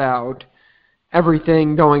thoughts about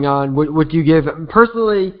everything going on? What do you give?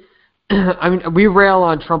 Personally, I mean, we rail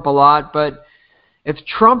on Trump a lot, but if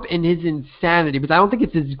Trump in his insanity, because I don't think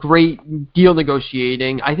it's his great deal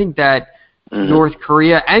negotiating, I think that North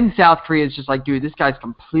Korea and South Korea is just like, dude, this guy's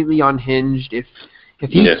completely unhinged. If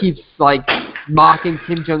he keeps like mocking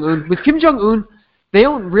Kim Jong-un, with Kim Jong-un, they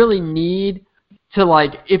don't really need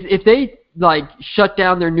to if they shut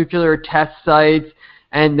down their nuclear test sites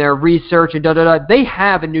and their research and they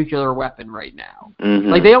have a nuclear weapon right now.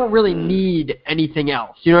 Like they don't really need anything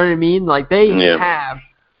else. You know what I mean? Like they have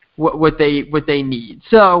what they need.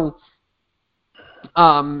 So,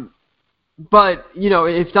 but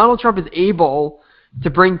if Donald Trump is able to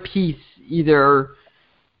bring peace either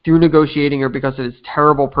through negotiating or because of his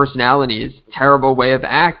terrible personality, his terrible way of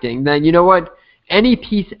acting, then you know what? Any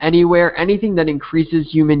peace anywhere, anything that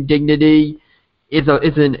increases human dignity is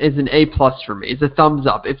an A+ for me. It's a thumbs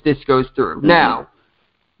up if this goes through. Now,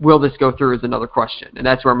 will this go through is another question, and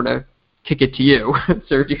that's where I'm going to kick it to you,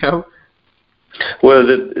 Sergio. Well,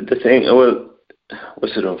 the thing,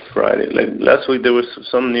 was it on Friday? Like last week, there was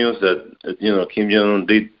some news that Kim Jong-un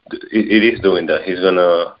it is doing that. He's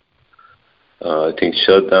gonna, I think,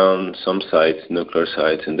 shut down some sites, nuclear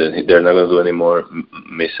sites, and then they're not gonna do any more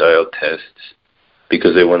missile tests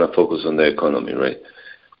because they want to focus on the economy, right?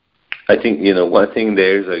 I think one thing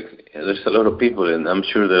there's a lot of people, and I'm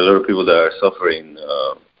sure there are a lot of people that are suffering.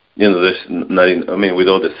 There's not. With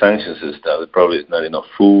all the sanctions and stuff, probably is not enough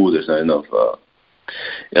food. There's not enough.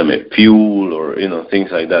 Fuel or things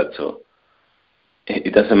like that. So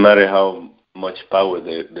it doesn't matter how much power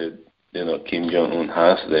the Kim Jong-un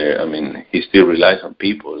has there. I mean, he still relies on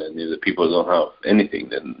people, and if the people don't have anything,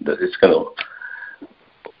 then it's kind of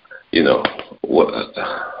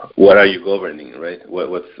what are you governing, right?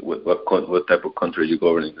 What type of country are you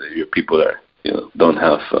governing that your people are don't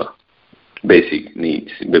have basic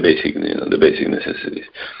needs, the basic necessities.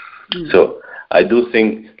 So I do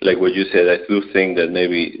think, like what you said, I do think that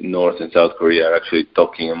maybe North and South Korea are actually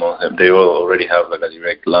talking among them. They will already have a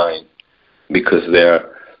direct line because they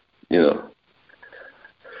are,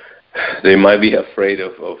 they might be afraid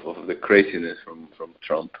of the craziness from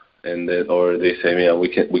Trump, and or they say,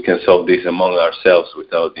 we can solve this among ourselves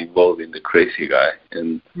without involving the crazy guy,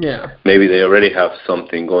 and maybe they already have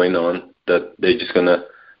something going on that they're just gonna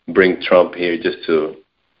bring Trump here just to,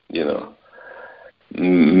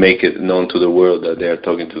 make it known to the world that they are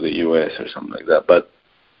talking to the U.S. or something like that. But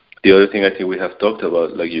the other thing I think we have talked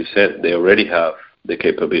about, like you said, they already have the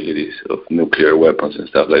capabilities of nuclear weapons and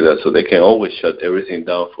stuff like that, so they can always shut everything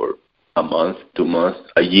down for a month, 2 months,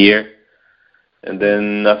 a year, and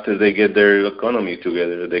then after they get their economy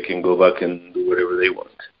together, they can go back and do whatever they want.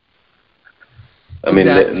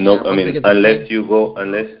 Unless you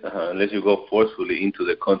go forcefully into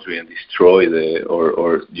the country and destroy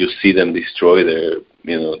or you see them destroy their,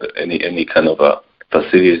 any kind of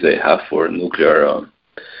facilities they have for nuclear,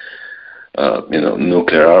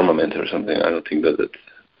 nuclear armament or something. I don't think that's.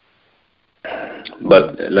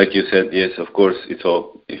 But like you said, yes, of course, it's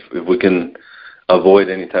all. If we can avoid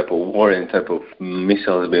any type of war, any type of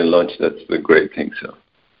missiles being launched, that's a great thing. So.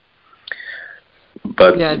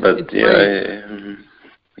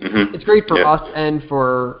 it's great for us and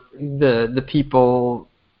for the people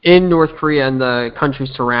in North Korea and the countries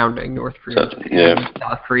surrounding North Korea, Japan,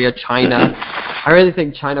 South Korea, China. I really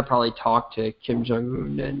think China probably talked to Kim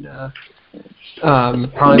Jong-un and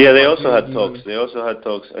they also had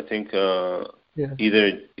talks. I think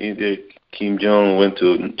either Kim Jong went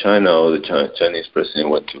to China or the Chinese president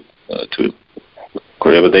went to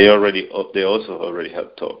Korea, but they also already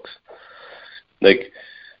had talks. Like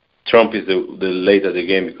Trump is the late at the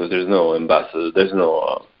game because there's no ambassador. There's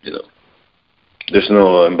no there's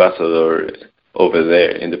no ambassador over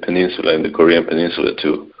there in the peninsula, in the Korean peninsula,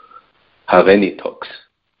 to have any talks.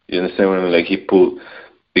 You understand what I mean? Like he pulled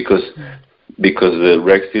because the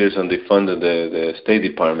Rex Tillerson defunded the State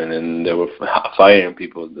Department and they were firing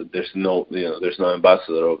people. There's no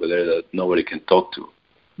ambassador over there that nobody can talk to.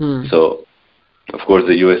 So, of course,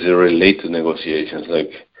 the U.S. is already late to negotiations.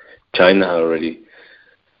 Like China already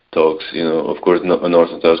talks. Of course, North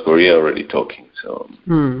and South Korea already talking. So,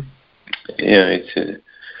 it's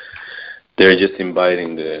they're just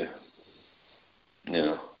inviting the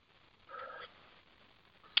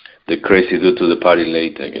crazy dude to the party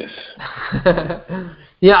late, I guess.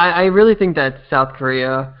 I really think that South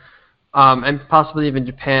Korea and possibly even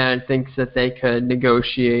Japan thinks that they could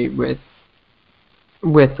negotiate with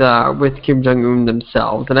Kim Jong-un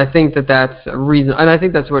themselves, and I think that that's a reason, and I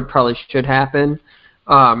think that's what probably should happen.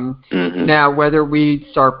 Now, whether we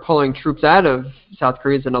start pulling troops out of South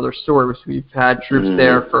Korea is another story, which we've had troops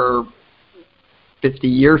there for 50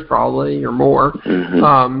 years probably or more.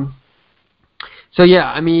 So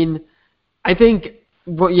I mean, I think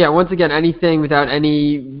once again, anything without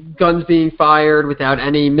any guns being fired, without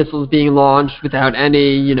any missiles being launched, without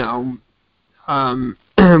any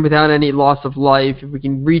without any loss of life, if we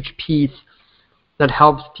can reach peace that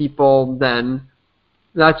helps people, then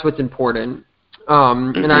that's what's important.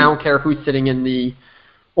 And I don't care who's sitting in the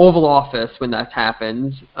Oval Office when that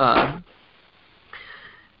happens.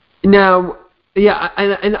 Now,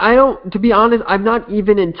 and I don't, to be honest, I'm not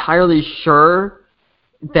even entirely sure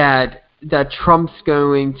that Trump's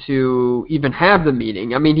going to even have the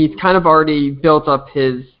meeting. I mean, he's kind of already built up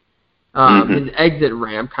his exit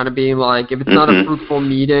ramp, kind of being like, if it's not a fruitful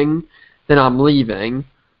meeting, then I'm leaving.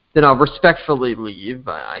 Then I'll respectfully leave.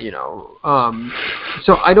 So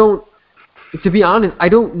I don't. To be honest, I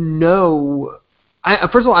don't know.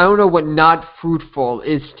 First of all, I don't know what not fruitful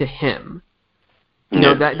is to him.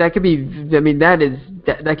 That could be. I mean,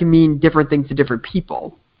 that can mean different things to different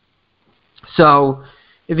people. So,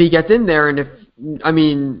 if he gets in there, and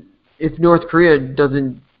if North Korea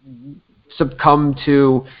doesn't succumb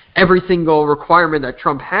to every single requirement that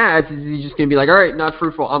Trump has, is he just going to be like, all right, not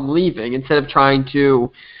fruitful, I'm leaving, instead of trying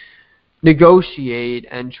to negotiate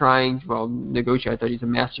and negotiate. I thought he's a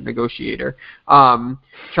master negotiator. Trying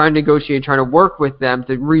to negotiate, trying to work with them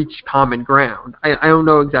to reach common ground. I don't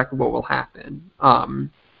know exactly what will happen.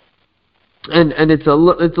 And it's a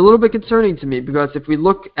little bit concerning to me, because if we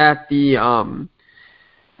look at the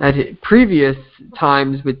at previous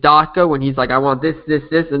times with DACA, when he's like, I want this,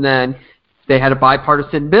 and then they had a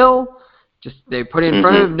bipartisan bill, they put it in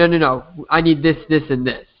front of him. No, I need this, and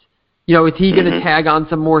this. Is he going to tag on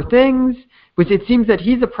some more things? Which it seems that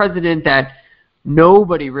he's a president that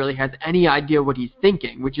nobody really has any idea what he's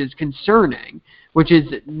thinking, which is concerning, which is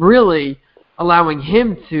really allowing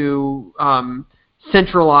him to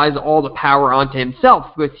centralize all the power onto himself,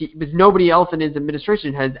 because nobody else in his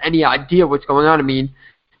administration has any idea what's going on. I mean,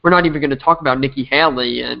 we're not even going to talk about Nikki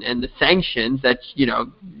Haley and the sanctions that, she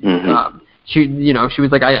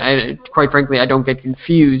was like, I quite frankly, I don't get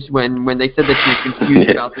confused when they said that she was confused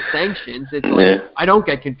about the sanctions. It's like, I don't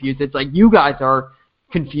get confused. It's like, you guys are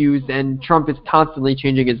confused, and Trump is constantly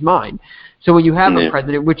changing his mind. So when you have a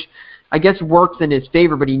president, which I guess works in his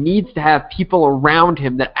favor, but he needs to have people around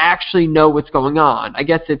him that actually know what's going on. I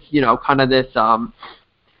guess it's, kind of this,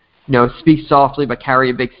 speak softly but carry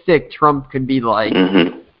a big stick. Trump could be like,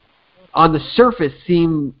 on the surface,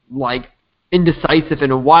 seem like indecisive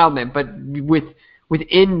and a wild man, but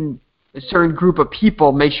within a certain group of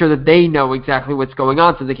people, make sure that they know exactly what's going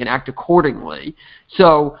on so they can act accordingly.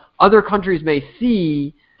 So other countries may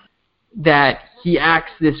see that he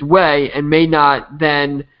acts this way and may not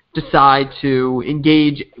then decide to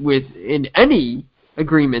engage in any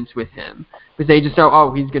agreements with him, because they just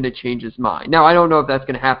know, he's going to change his mind. Now, I don't know if that's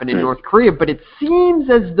going to happen in North Korea, but it seems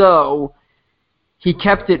as though he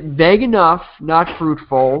kept it vague enough, not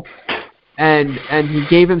fruitful, and he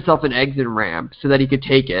gave himself an exit ramp so that he could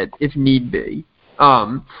take it if need be.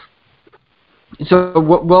 So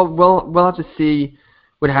we'll have to see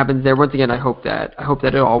what happens there. Once again, I hope that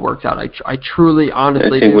it all works out. I truly,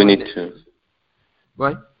 honestly, I think we need to.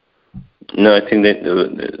 What? No, I think that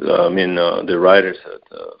the writers at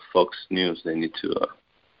Fox News, they need to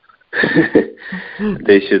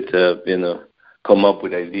they should come up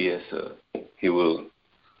with ideas. He will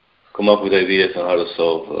come up with ideas on how to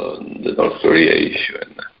solve the North Korea issue,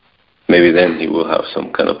 and maybe then he will have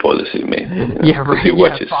some kind of policy made. Yeah, right.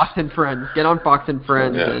 Yeah, Fox and Friends. Get on Fox and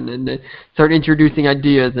Friends and start introducing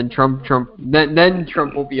ideas, and Trump. Then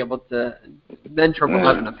Trump will be able to. Then Trump will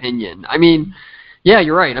have an opinion. I mean, yeah,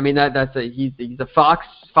 you're right. I mean he's a Fox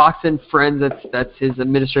and Friends. That's his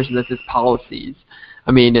administration. That's his policies.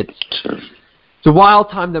 I mean, it's a wild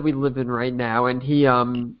time that we live in right now, and he.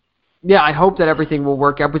 I hope that everything will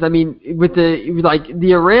work out. Because I mean, with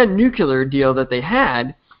the Iran nuclear deal that they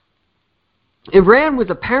had. Iran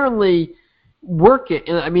was apparently working.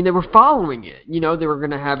 I mean, they were following it. They were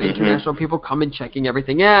going to have international people come and checking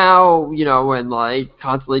everything out. And like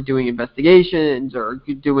constantly doing investigations or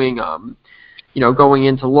doing, going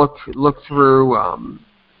in to look through,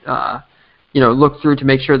 look through to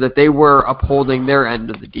make sure that they were upholding their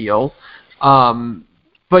end of the deal.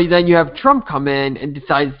 But then you have Trump come in and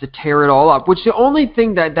decides to tear it all up. Which the only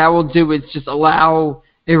thing that will do is just allow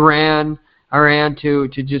Iran to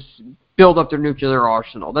just build up their nuclear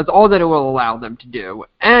arsenal. That's all that it will allow them to do,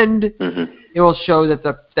 and it will show that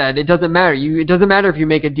it doesn't matter. It doesn't matter if you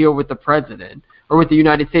make a deal with the president or with the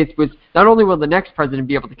United States. Because not only will the next president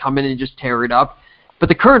be able to come in and just tear it up, but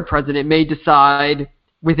the current president may decide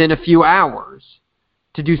within a few hours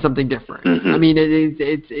to do something different. I mean,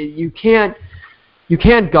 you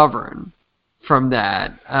can't govern from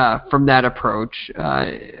that approach.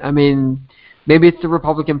 I mean, maybe it's the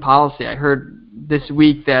Republican policy. I heard this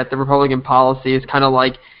week that the Republican policy is kind of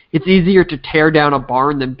like it's easier to tear down a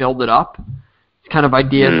barn than build it up. It's kind of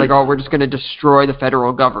ideas like, we're just going to destroy the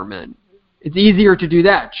federal government. It's easier to do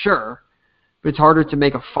that, sure, but it's harder to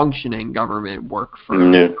make a functioning government work for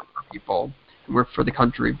people and work for the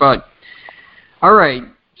country. But all right,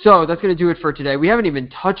 so that's going to do it for today. We haven't even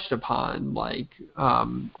touched upon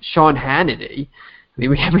Sean Hannity. I mean,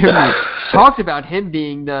 we haven't even talked about him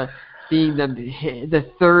being the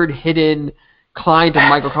third hidden client of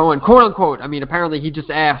Michael Cohen, quote unquote. I mean, apparently he just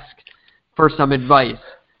asked for some advice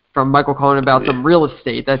from Michael Cohen about some real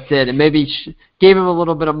estate. That's it, and maybe gave him a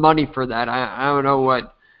little bit of money for that. I don't know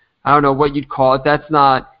what you'd call it. If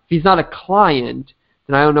he's not a client,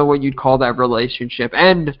 then I don't know what you'd call that relationship.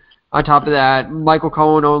 And on top of that, Michael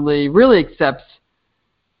Cohen only really accepts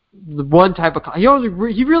the one type of. He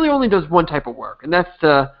really only does one type of work, and that's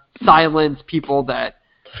to silence people that.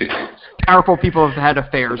 Powerful people have had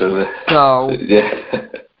affairs with. So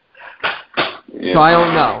I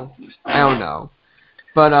don't know.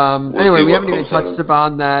 But anyway, we haven't even touched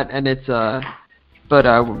upon that, and it's but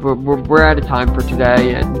we're out of time for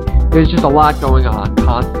today, and there's just a lot going on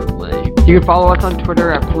constantly. You can follow us on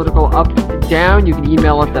Twitter at politicalupdown. You can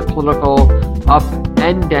email us at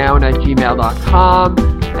politicalupanddown@gmail.com.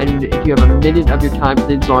 And if you have a minute of your time,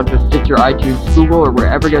 please go on to Stitcher, iTunes, Google, or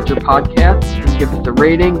wherever you get your podcasts, and give us a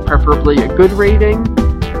rating, preferably a good rating.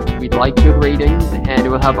 We'd like good ratings, and it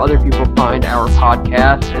will help other people find our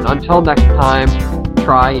podcast. And until next time,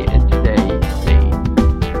 try and